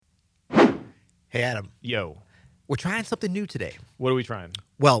Hey, Adam. Yo. We're trying something new today. What are we trying?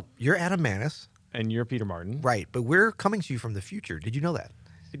 Well, you're Adam Manis. And you're Peter Martin. Right, but we're coming to you from the future. Did you know that?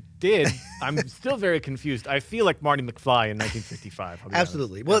 It did. I'm still very confused. I feel like Marty McFly in 1955.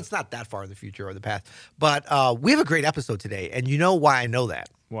 Absolutely. Honest. Well, it's not that far in the future or the past. But we have a great episode today. And you know why I know that?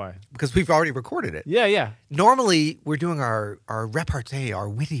 Why? Because we've already recorded it. Yeah. Normally, we're doing our repartee, our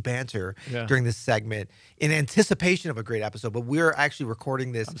witty banter during this segment in anticipation of a great episode. But we're actually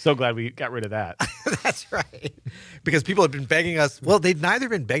recording this. I'm so glad we got rid of that. That's right. Because people have been begging us. Well, they'd neither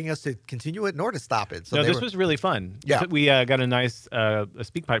been begging us to continue it nor to stop it. So no, this was really fun. Yeah. We got a nice a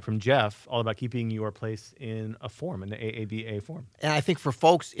speak pipe from Jeff all about keeping your place in a form, in the AABA form. And I think for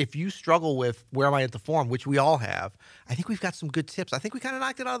folks, if you struggle with where am I at the form, which we all have, I think we've got some good tips. I think we kind of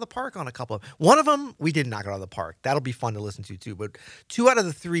knocked it out of the park on a couple of. One of them, we didn't knock it out of the park. That'll be fun to listen to too. But 2 out of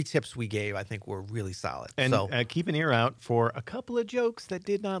the 3 tips we gave, I think, were really solid. And so keep an ear out for a couple of jokes that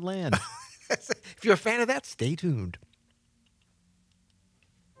did not land. if you're a fan of that, stay tuned.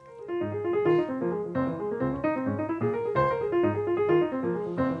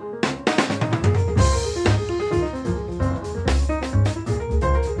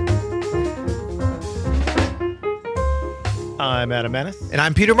 I'm Adam Manis. And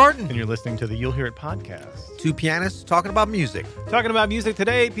I'm Peter Martin. And you're listening to the You'll Hear It podcast. 2 pianists talking about music. Talking about music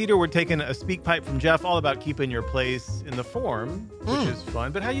today, Peter, we're taking a speak pipe from Jeff all about keeping your place in the form, which is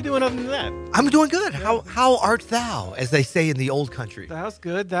fun. But how you doing other than that? I'm doing good. How art thou, as they say in the old country? That was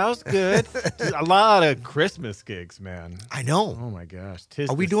good. Dude, a lot of Christmas gigs, man. I know. Oh, my gosh.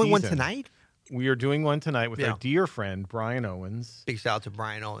 Are we doing one tonight? We are doing one tonight with our dear friend, Brian Owens. Big shout out to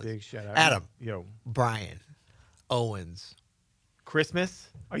Brian Owens. Big shout out. Adam. Yo. Brian Owens. Christmas?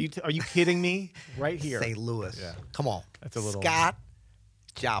 Are you kidding me? Right here. St. Louis. Yeah. Come on. That's a little... Scott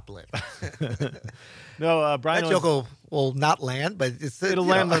Joplin. No, Brian that joke will not land, but it'll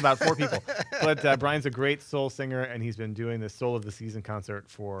land with about 4 people. But Brian's a great soul singer, and he's been doing the Soul of the Season concert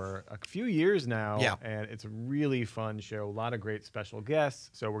for a few years now. Yeah. And it's a really fun show. A lot of great special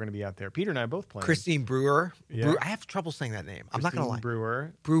guests. So we're going to be out there. Peter and I both playing. Christine Brewer. Yeah. I have trouble saying that name. I'm not going to lie.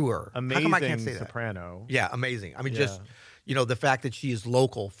 Brewer. How Amazing come I can't say soprano. That? Yeah, amazing. I mean, just... the fact that she is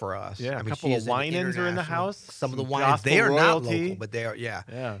local for us. Yeah, I mean, a couple of Winans are in the house. Some of the Winans, they are not local, but they are, yeah.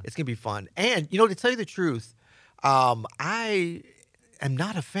 It's going to be fun. And, to tell you the truth, I am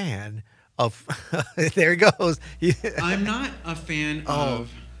not a fan of, there he goes. I'm not a fan of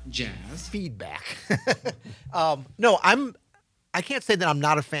jazz. Feedback. No, I can't say that I'm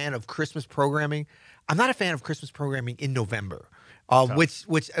not a fan of Christmas programming. I'm not a fan of Christmas programming in November. Which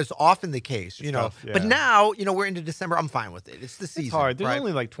is often the case, tough, yeah. But now, we're into December. I'm fine with it. It's the season. It's hard. There's right?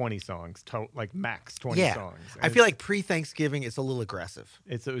 only like 20 songs, like max 20 songs. I feel like pre-Thanksgiving, it's a little aggressive.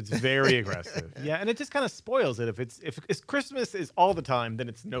 It's very aggressive. Yeah, and it just kind of spoils it. If Christmas is all the time, then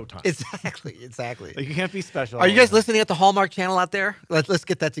it's no time. Exactly. Like you can't be special. Are you guys listening at the Hallmark Channel out there? Let's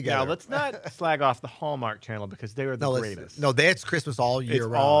get that together. Yeah, let's not slag off the Hallmark Channel because they are the greatest. No, it's Christmas all year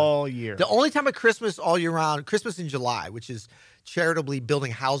round. All year. The only time at Christmas all year round, Christmas in July, which is charitably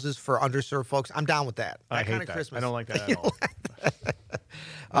building houses for underserved folks. I'm down with that. I hate kind of that. Christmas. I don't like that at all.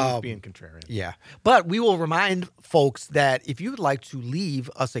 I'm just being contrarian. Yeah. But we will remind folks that if you would like to leave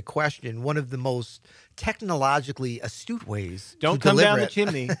us a question, one of the most technologically astute ways don't to come down it, the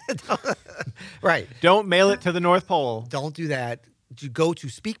chimney. Right. Don't mail it to the North Pole. Don't do that. To go to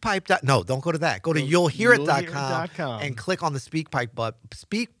speakpipe. No, don't go to that. Go to you'llhearit.com and click on the speakpipe button.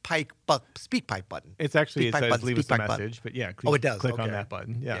 It's actually, it says button, leave us a button. message, but yeah. It does. Click Okay. on that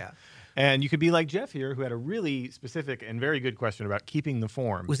button. Yeah. And you could be like Jeff here, who had a really specific and very good question about keeping the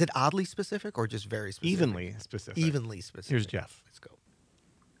form. Was it oddly specific or just very specific? Evenly specific. Evenly specific. Here's Jeff. Let's go.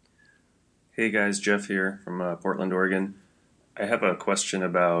 Hey guys, Jeff here from Portland, Oregon. I have a question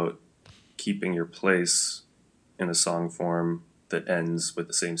about keeping your place in a song form that ends with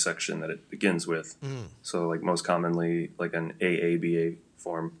the same section that it begins with. So like most commonly like an AABA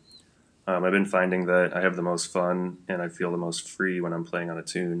form. I've been finding that I have the most fun and I feel the most free when I'm playing on a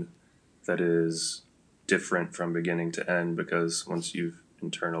tune that is different from beginning to end, because once you've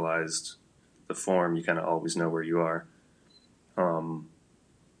internalized the form, you kind of always know where you are.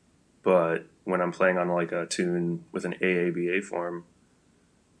 But when I'm playing on like a tune with an AABA form,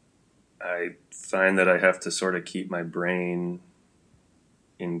 I find that I have to sort of keep my brain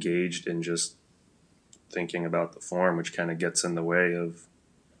engaged in just thinking about the form, which kind of gets in the way of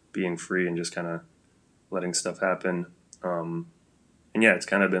being free and just kind of letting stuff happen. And yeah, it's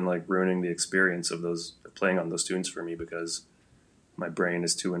kind of been like ruining the experience of playing on those tunes for me, because my brain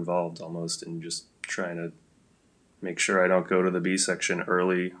is too involved almost in just trying to make sure I don't go to the B section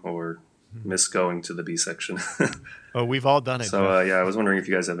early or miss going to the B section. Oh, we've all done it. So yeah, I was wondering if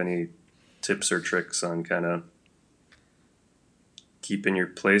you guys have any tips or tricks on kind of keeping your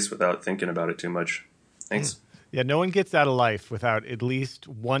place without thinking about it too much. Thanks. Yeah, no one gets out of life without at least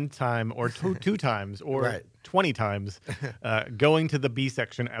one time or two times or Right. 20 times going to the B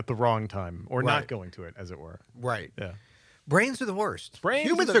section at the wrong time or Right. not going to it, as it were. Right. Yeah. Brains are the worst. Brains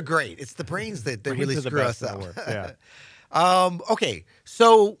Humans are the- are great. It's the brains that Brains really are the screw us best in up. the world. Yeah. Okay,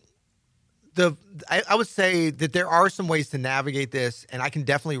 so I would say that there are some ways to navigate this, and I can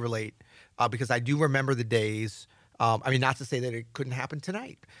definitely relate because I do remember the days. I mean, not to say that it couldn't happen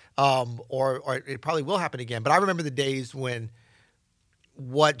tonight, or it probably will happen again. But I remember the days when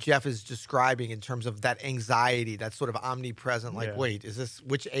what Jeff is describing in terms of that anxiety, that's sort of omnipresent. Like, Yeah. wait, is this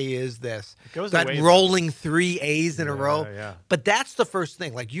which A is this? goes That away, though. rolling 3 A's in a row. Yeah. But that's the first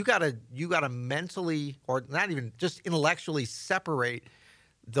thing. Like you gotta mentally, or not even just intellectually, separate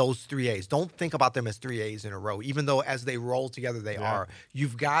those 3 A's. Don't think about them as 3 A's in a row, even though as they roll together they are.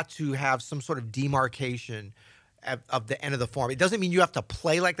 You've got to have some sort of demarcation of the end of the form. It doesn't mean you have to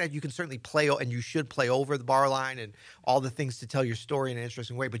play like that. You can certainly play, and you should play over the bar line and all the things to tell your story in an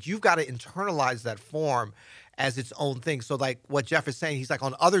interesting way. But you've got to internalize that form as its own thing. So like what Jeff is saying, he's like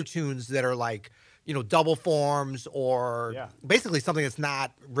on other tunes that are like, double forms or basically something that's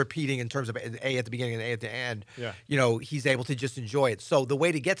not repeating in terms of A at the beginning and A at the end. Yeah. He's able to just enjoy it. So the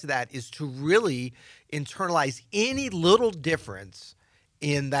way to get to that is to really internalize any little difference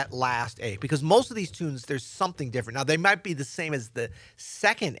in that last A, because most of these tunes, there's something different. Now, they might be the same as the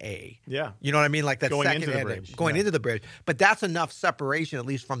second A. Yeah. You know what I mean? Like that Going second into the A, bridge. going Yeah. into the bridge. But that's enough separation, at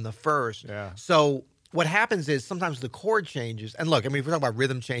least from the first. Yeah. So what happens is sometimes the chord changes. And look, I mean, if we're talking about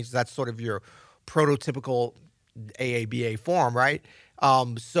rhythm changes, that's sort of your prototypical AABA form, right?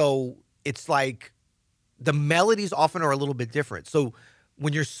 So it's like the melodies often are a little bit different. So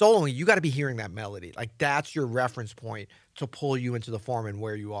when you're soloing, you got to be hearing that melody. Like that's your reference point to pull you into the form and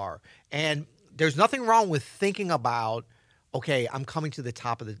where you are. And there's nothing wrong with thinking about, okay, I'm coming to the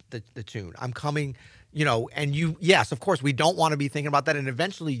top of the tune. I'm coming, and yes, of course, we don't want to be thinking about that. And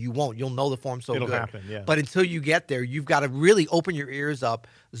eventually you won't. You'll know the form so It'll good. happen, yeah. But until you get there, you've got to really open your ears up,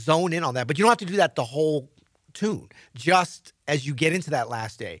 zone in on that. But you don't have to do that the whole tune, just as you get into that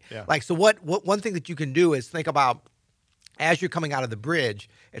last day. Yeah. Like, so what one thing that you can do is think about, as you're coming out of the bridge,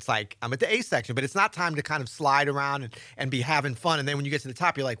 it's like, I'm at the A section, but it's not time to kind of slide around and be having fun. And then when you get to the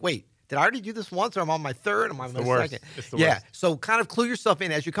top, you're like, wait, did I already do this once, or am I on my third? Am I on my worst. second? It's the Yeah. worst. So kind of clue yourself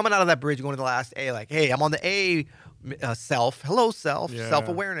in as you're coming out of that bridge, going to the last A, like, hey, I'm on the A self. Hello, self. Yeah.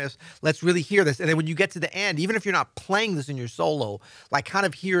 Self-awareness. Let's really hear this. And then when you get to the end, even if you're not playing this in your solo, like kind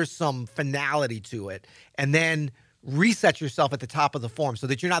of hear some finality to it. And then reset yourself at the top of the form so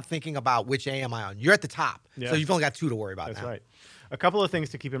that you're not thinking about which A am I on. You're at the top. Yeah. So you've only got 2 to worry about That's now. right. A couple of things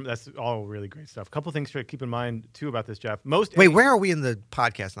to keep in. That's all really great stuff. A couple of things to keep in mind too about this, Jeff. Wait, where are we in the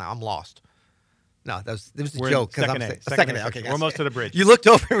podcast now? I'm lost. No, that was a We're in joke. second A. Second Second A. A Okay, section. gotcha. We're almost to the bridge. You looked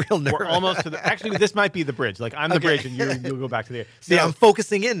over real nervous. We're almost to the. Actually, this might be the bridge. Like I'm the Okay. bridge, and you'll go back to the. See, No, I'm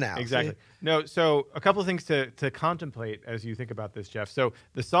focusing in now. exactly. See? No, so a couple of things to contemplate as you think about this, Jeff. So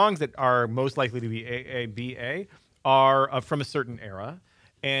the songs that are most likely to be AABA are from a certain era,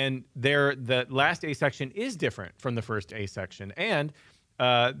 and the last A section is different from the first A section, and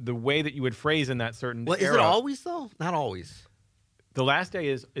the way that you would phrase in that certain Well, is era, it always though? Not always. the last A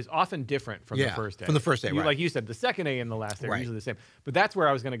is often different from the Yeah, first A. from the first A, right. Like you said, the second A and the last A are Right. usually the same. But that's where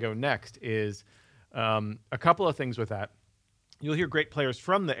I was going to go next is a couple of things with that. You'll hear great players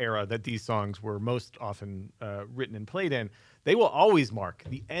from the era that these songs were most often written and played in. They will always mark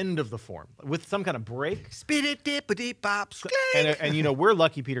the end of the form with some kind of break. Spit it, dip a deep bop. And we're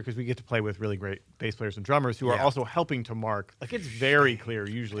lucky, Peter, because we get to play with really great bass players and drummers who are Yeah. also helping to mark. Like it's very clear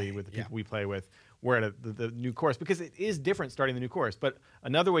usually with the people we play with. We're at the new chorus because it is different starting the new chorus. But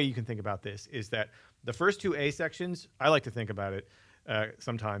another way you can think about this is that the first 2 A sections, I like to think about it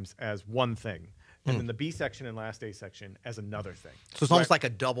sometimes as one thing. And then the B section and last A section as another thing. So it's almost like a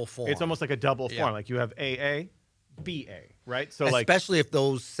double form. It's almost like a double form. Yeah. Like you have AA, BA, right? So especially if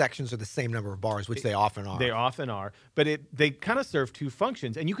those sections are the same number of bars, which they often are. They often are, but they kind of serve 2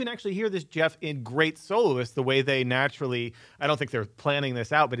 functions, and you can actually hear this, Jeff, in great soloists the way they naturally. I don't think they're planning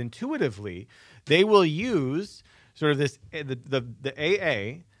this out, but intuitively, they will use sort of this the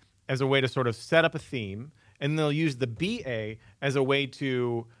AA as a way to sort of set up a theme, and they'll use the BA as a way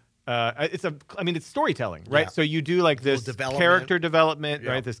to. It's storytelling, right? Yeah. So you do like this development. character development,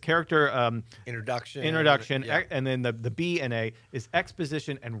 Yeah. right? This character introduction. introduction, and then the B and A is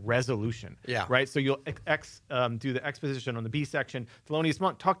exposition and resolution. Yeah. Right. So you'll do the exposition on the B section. Thelonious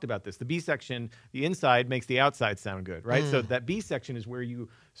Monk talked about this. The B section, the inside makes the outside sound good, right? So that B section is where you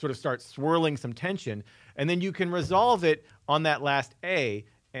sort of start swirling some tension, and then you can resolve it on that last A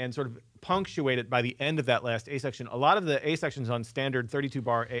and sort of punctuate it by the end of that last A section. A lot of the A sections on standard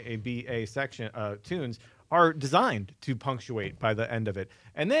 32-bar AABA section tunes are designed to punctuate by the end of it.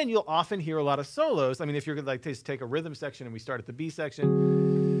 And then you'll often hear a lot of solos. I mean, if you're like to take a rhythm section and we start at the B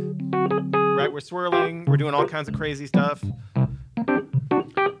section, right? We're swirling, we're doing all kinds of crazy stuff.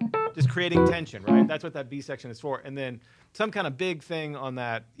 Just creating tension, right? That's what that B section is for. And then some kind of big thing on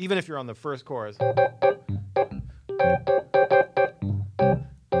that, even if you're on the first chorus.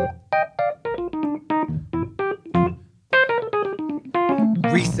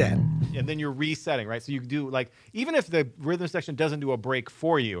 Reset. And then you're resetting, right? So you do like, even if the rhythm section doesn't do a break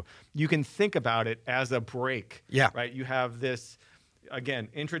for you, you can think about it as a break. Yeah. Right? You have this, again,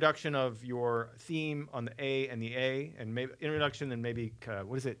 introduction of your theme on the A, and maybe introduction and maybe,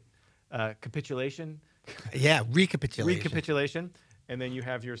 what is it? Capitulation? Yeah, recapitulation. Recapitulation. And then you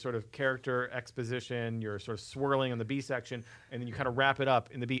have your sort of character exposition, your sort of swirling on the B section, and then you kind of wrap it up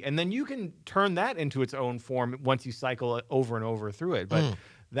in the B. And then you can turn that into its own form once you cycle it over and over through it. But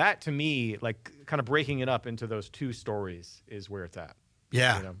that, to me, like kind of breaking it up into those two stories is where it's at.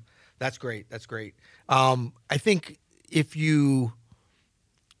 Yeah, You know? that's great. That's great. I think if you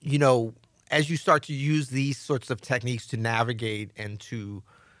know, as you start to use these sorts of techniques to navigate and to,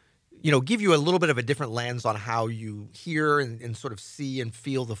 you know, give you a little bit of a different lens on how you hear and sort of see and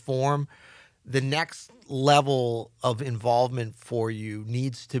feel the form, the next level of involvement for you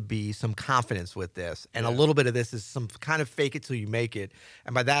needs to be some confidence with this. And a little bit of this is some kind of fake it till you make it.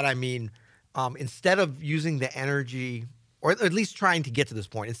 And by that, I mean, instead of using the energy, or at least trying to get to this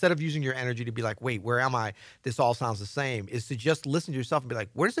point, instead of using your energy to be like, wait, where am I? This all sounds the same, is to just listen to yourself and be like,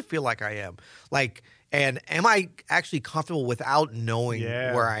 where does it feel like I am? Like, and am I actually comfortable without knowing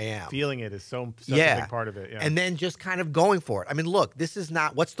where I am? Feeling it is such a big part of it. Yeah. And then just kind of going for it. I mean, look, this is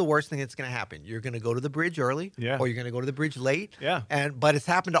not, what's the worst thing that's going to happen? You're going to go to the bridge early, or you're going to go to the bridge late. Yeah. But it's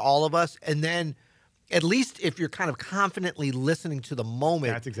happened to all of us. And then, at least if you're kind of confidently listening to the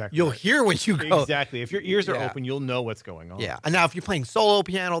moment, That's exactly you'll right. hear when you go. Exactly. If your ears are open, you'll know what's going on. Yeah. And now if you're playing solo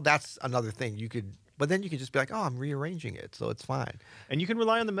piano, that's another thing. But then you can just be like, oh, I'm rearranging it, so it's fine. And you can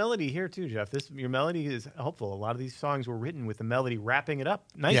rely on the melody here too, Jeff. Your melody is helpful. A lot of these songs were written with the melody wrapping it up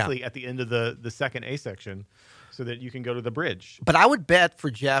nicely at the end of the second A section so that you can go to the bridge. But I would bet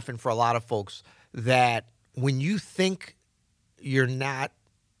for Jeff and for a lot of folks that when you think you're not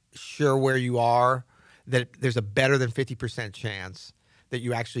sure where you are, that there's a better than 50% chance that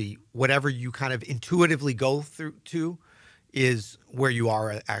you actually, whatever you kind of intuitively go through to, is where you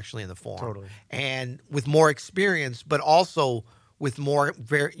are actually in the form. Totally. And with more experience, but also with more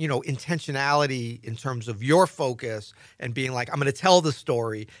intentionality in terms of your focus and being like, I'm going to tell the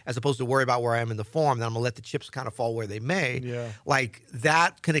story as opposed to worry about where I am in the form. Then I'm going to let the chips kind of fall where they may. Yeah. Like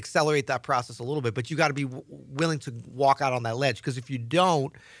that can accelerate that process a little bit, but you got to be willing to walk out on that ledge, because if you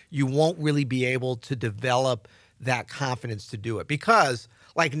don't, you won't really be able to develop that confidence to do it. Because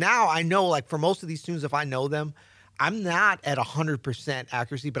like now I know, like for most of these tunes, if I know them, I'm not at 100%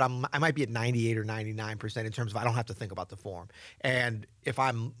 accuracy, but I might be at 98 or 99% in terms of I don't have to think about the form. And if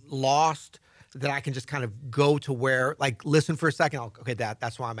I'm lost, then I can just kind of go to where, like, listen for a second. Okay,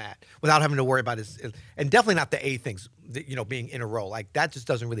 that's where I'm at, without having to worry about it. And definitely not the A things, being in a row. Like, that just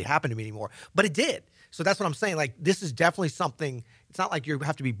doesn't really happen to me anymore. But it did. So that's what I'm saying. Like, this is definitely something. It's not like you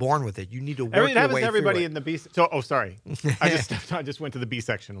have to be born with it. You need to work your way through it. Everybody in the B. So, sorry, I just went to the B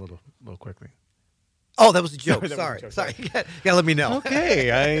section a little quickly. Oh, that was a joke. Sorry. Sorry. You gotta let me know. Okay,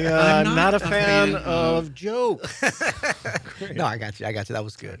 I'm not a fan of jokes. No, I got you. That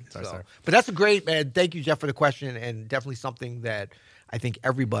was good. Sorry. But that's a great, man. Thank you, Jeff, for the question, and definitely something that I think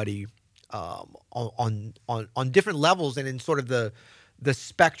everybody on different levels and in sort of the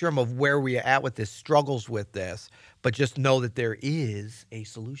spectrum of where we are at with this struggles with this, but just know that there is a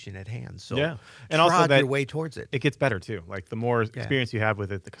solution at hand. So yeah, and trod also that your way towards it. It gets better too. Like the more experience you have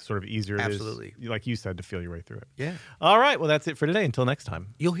with it, the sort of easier it Absolutely. is, like you said, to feel your way through it. Yeah. All right. Well, that's it for today. Until next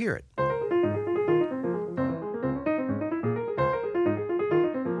time. You'll hear it.